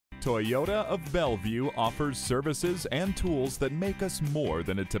Toyota of Bellevue offers services and tools that make us more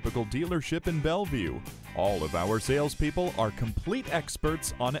than a typical dealership in Bellevue. All of our salespeople are complete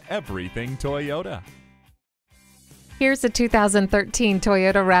experts on everything Toyota. Here's a 2013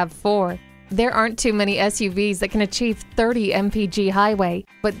 Toyota RAV4. There aren't too many SUVs that can achieve 30 mpg highway,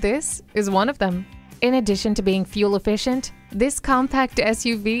 but this is one of them. In addition to being fuel efficient, this compact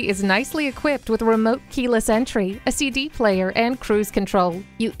SUV is nicely equipped with remote keyless entry, a CD player, and cruise control.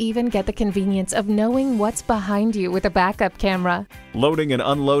 You even get the convenience of knowing what's behind you with a backup camera. Loading and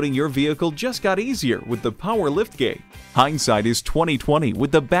unloading your vehicle just got easier with the power liftgate. Hindsight is 20/20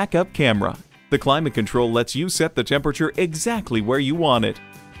 with the backup camera. The climate control lets you set the temperature exactly where you want it.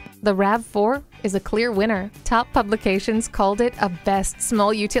 The RAV4 is a clear winner. Top publications called it a best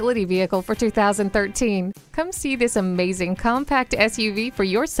small utility vehicle for 2013. Come see this amazing compact SUV for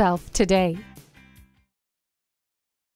yourself today.